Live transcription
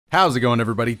How's it going,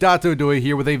 everybody? Dotodoya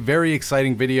here with a very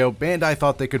exciting video. Bandai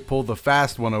thought they could pull the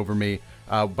fast one over me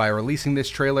by releasing this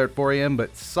trailer at 4 AM,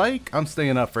 but psych, I'm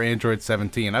staying up for Android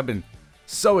 17. I've been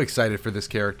so excited for this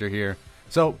character here.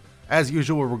 So, as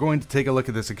usual, we're going to take a look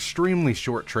at this extremely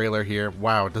short trailer here.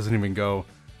 Wow, it doesn't even go...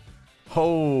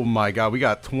 Oh my god, we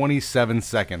got 27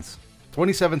 seconds.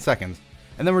 27 seconds.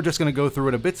 And then we're just going to go through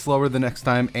it a bit slower the next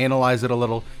time, analyze it a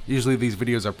little. Usually these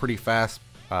videos are pretty fast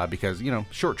because, you know,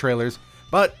 short trailers.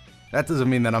 But that doesn't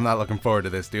mean that I'm not looking forward to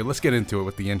this, dude. Let's get into it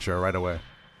with the intro right away.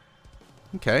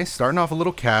 Okay, starting off a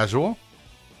little casual.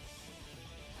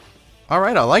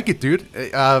 Alright, I like it, dude.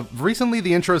 Recently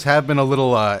the intros have been a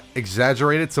little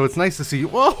exaggerated, so it's nice to see...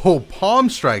 Whoa, palm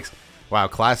strikes! Wow,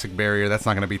 classic barrier. That's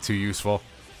not going to be too useful.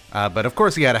 But of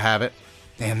course you had to have it.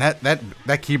 Damn,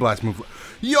 that key blast move...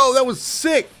 Yo, that was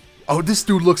sick! Oh, this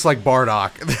dude looks like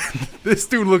Bardock. This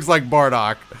dude looks like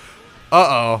Bardock.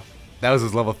 Uh-oh. That was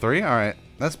his level 3? Alright.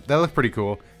 That looked pretty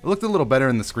cool. It looked a little better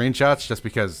in the screenshots just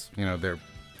because, you know,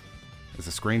 it's a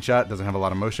screenshot, doesn't have a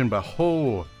lot of motion, but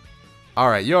oh.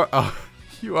 Alright, you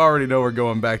already know we're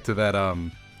going back to that, oh,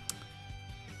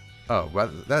 well,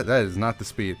 that is not the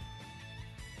speed.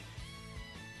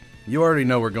 You already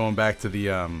know we're going back to the,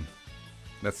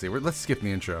 let's see, let's skip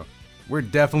the intro. We're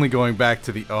definitely going back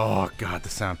to the, oh god, the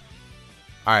sound.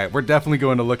 Alright, we're definitely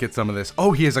going to look at some of this.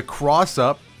 Oh, he has a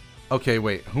cross-up. Okay,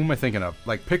 wait, who am I thinking of?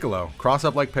 Like Piccolo. Cross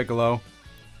up like Piccolo.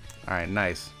 Alright,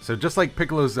 nice. So just like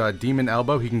Piccolo's demon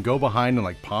elbow, he can go behind and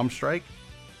like palm strike.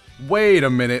 Wait a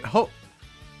minute.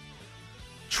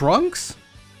 Trunks?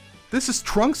 This is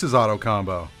Trunks' auto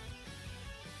combo.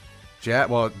 Jab,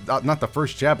 well, not the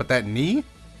first jab, but that knee?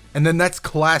 And then that's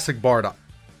classic Bardock.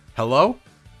 Hello?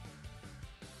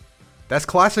 That's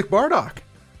classic Bardock.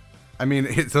 I mean,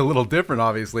 it's a little different,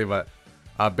 obviously, but...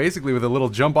 basically, with a little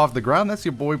jump off the ground, that's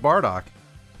your boy Bardock.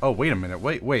 Oh, wait a minute.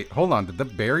 Wait. Hold on. Did the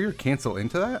barrier cancel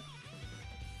into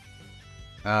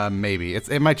that? Maybe.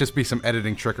 It might just be some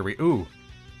editing trickery. Ooh.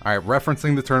 Alright,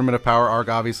 referencing the Tournament of Power arc,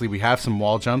 obviously, we have some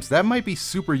wall jumps. That might be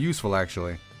super useful,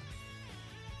 actually.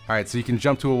 Alright, so you can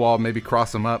jump to a wall, maybe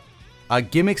cross them up.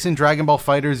 Gimmicks in Dragonball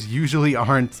FighterZ usually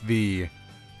aren't the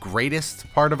greatest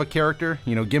part of a character.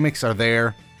 You know, gimmicks are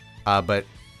there, but...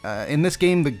 in this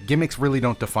game, the gimmicks really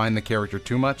don't define the character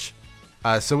too much,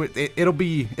 so it'll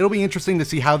be interesting to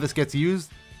see how this gets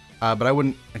used, but I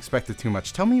wouldn't expect it too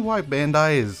much. Tell me why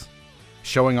Bandai is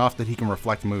showing off that he can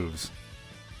reflect moves.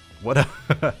 What?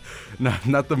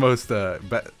 Not the most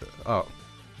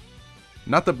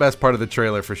not the best part of the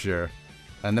trailer for sure.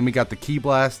 And then we got the key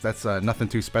blast. That's nothing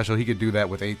too special. He could do that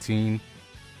with 18.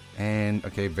 And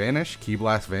okay, vanish, key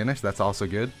blast, vanish. That's also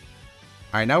good.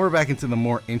 Alright, now we're back into the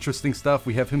more interesting stuff.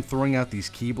 We have him throwing out these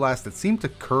key blasts that seem to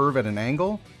curve at an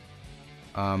angle.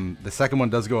 The second one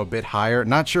does go a bit higher.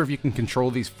 Not sure if you can control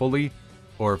these fully,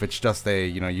 or if it's just a,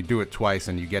 you know, you do it twice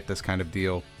and you get this kind of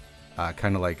deal.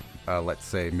 Kind of like, let's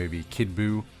say, maybe Kid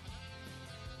Buu.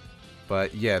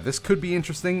 But yeah, this could be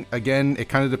interesting. Again, it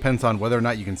kind of depends on whether or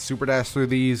not you can super dash through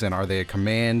these, and are they a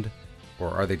command, or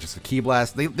are they just a key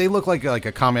blast? They look like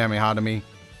a Kamehameha to me.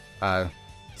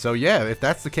 So yeah, if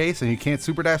that's the case and you can't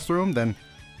super dash through them, then,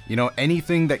 you know,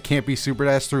 anything that can't be super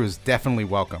dash through is definitely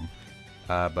welcome.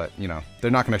 But, you know, they're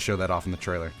not going to show that off in the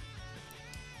trailer.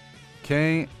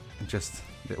 Okay, just,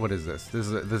 what is this? This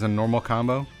is a normal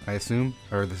combo, I assume?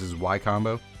 Or this is Y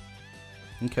combo.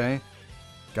 Okay.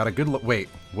 Got a good look. Wait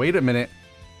a minute.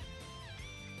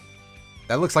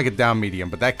 That looks like a down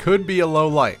medium, but that could be a low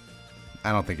light.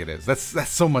 I don't think it is. That's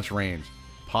so much range.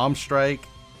 Palm strike.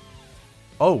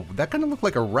 Oh, that kind of looked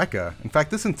like a Rekka. In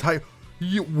fact, this entire...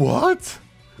 What?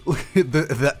 Look at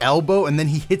the elbow, and then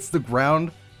he hits the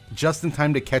ground just in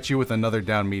time to catch you with another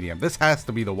down medium. This has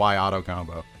to be the Y auto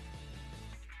combo.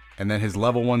 And then his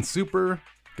level 1 super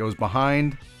goes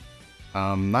behind.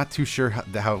 Not too sure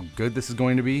how good this is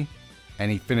going to be. And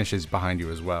he finishes behind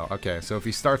you as well. Okay, so if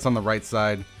he starts on the right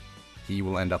side, he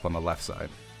will end up on the left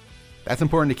side. That's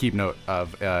important to keep note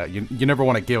of. You never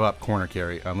want to give up corner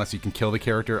carry unless you can kill the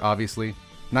character, obviously.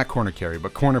 Not corner carry,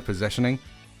 but corner positioning.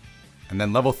 And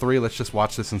then level 3, let's just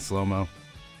watch this in slow-mo.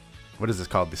 What is this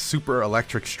called? The Super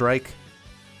Electric Strike.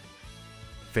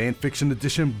 Fan Fiction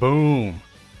Edition, boom.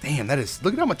 Damn, that is,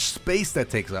 look at how much space that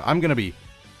takes up.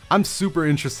 I'm super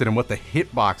interested in what the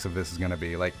hitbox of this is going to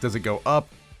be. Like, does it go up,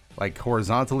 like,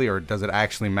 horizontally, or does it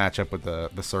actually match up with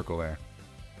the circle there?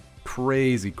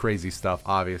 Crazy, crazy stuff,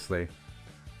 obviously.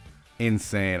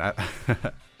 Insane.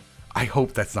 I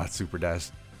hope that's not super dash.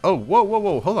 Oh,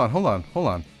 whoa. Hold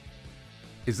on.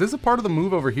 Is this a part of the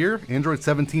move over here? Android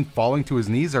 17 falling to his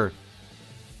knees, or...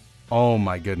 Oh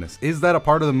my goodness. Is that a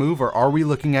part of the move, or are we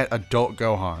looking at adult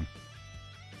Gohan?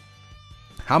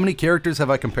 How many characters have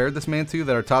I compared this man to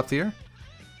that are top tier?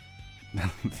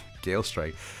 Gale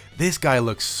Strike. This guy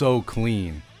looks so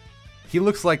clean. He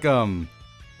looks like Dragonball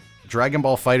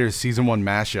FighterZ Season 1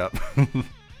 mashup.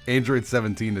 Android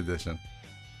 17 edition.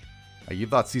 You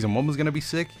thought Season 1 was going to be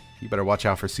sick? You better watch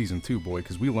out for Season 2, boy,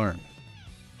 because we learned.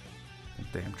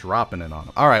 Damn, dropping it on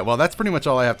him. Alright, well, that's pretty much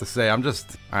all I have to say.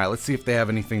 Alright, let's see if they have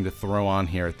anything to throw on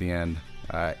here at the end.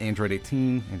 Android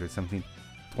 18, Android 17,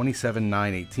 27,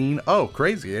 9, 18. Oh,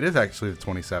 crazy. It is actually the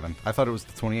 27. I thought it was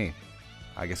the 28.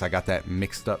 I guess I got that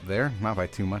mixed up there. Not by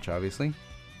too much, obviously.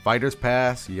 Fighter's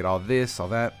Pass. You get all this, all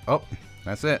that. Oh,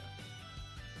 that's it.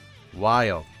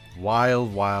 Wild.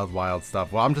 Wild, wild, wild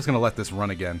stuff. Well, I'm just going to let this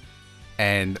run again.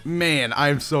 And, man,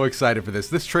 I'm so excited for this.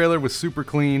 This trailer was super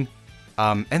clean.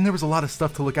 And there was a lot of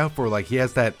stuff to look out for. Like, he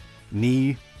has that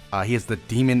knee. He has the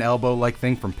demon elbow-like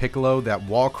thing from Piccolo. That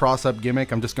wall cross-up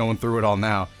gimmick. I'm just going through it all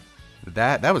now.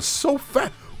 That was so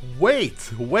fast.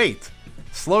 Wait.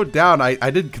 Slow down.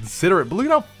 I didn't consider it. But look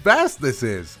at how fast this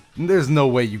is. There's no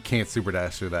way you can't super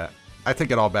dash through that. I take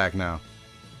it all back now.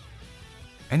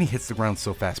 And he hits the ground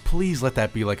so fast. Please let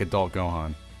that be like Adult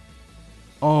Gohan.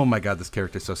 Oh my god, this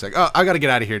character's so sick. Oh, I gotta get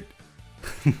out of here.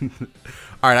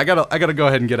 Alright, I gotta go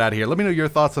ahead and get out of here. Let me know your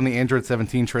thoughts on the Android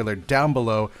 17 trailer down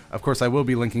below. Of course, I will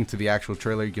be linking to the actual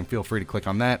trailer. You can feel free to click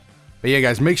on that. But yeah,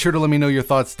 guys, make sure to let me know your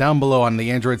thoughts down below on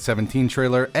the Android 17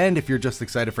 trailer, and if you're just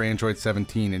excited for Android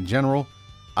 17 in general.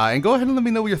 And go ahead and let me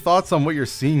know your thoughts on what you're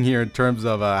seeing here in terms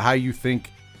of how you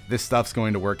think this stuff's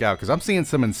going to work out, because I'm seeing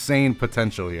some insane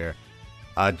potential here.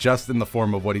 Just in the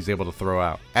form of what he's able to throw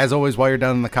out. As always, while you're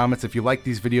down in the comments, if you like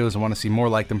these videos and want to see more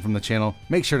like them from the channel,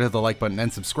 make sure to hit the like button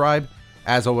and subscribe.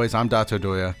 As always, I'm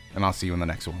Dotodoya, and I'll see you in the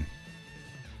next one.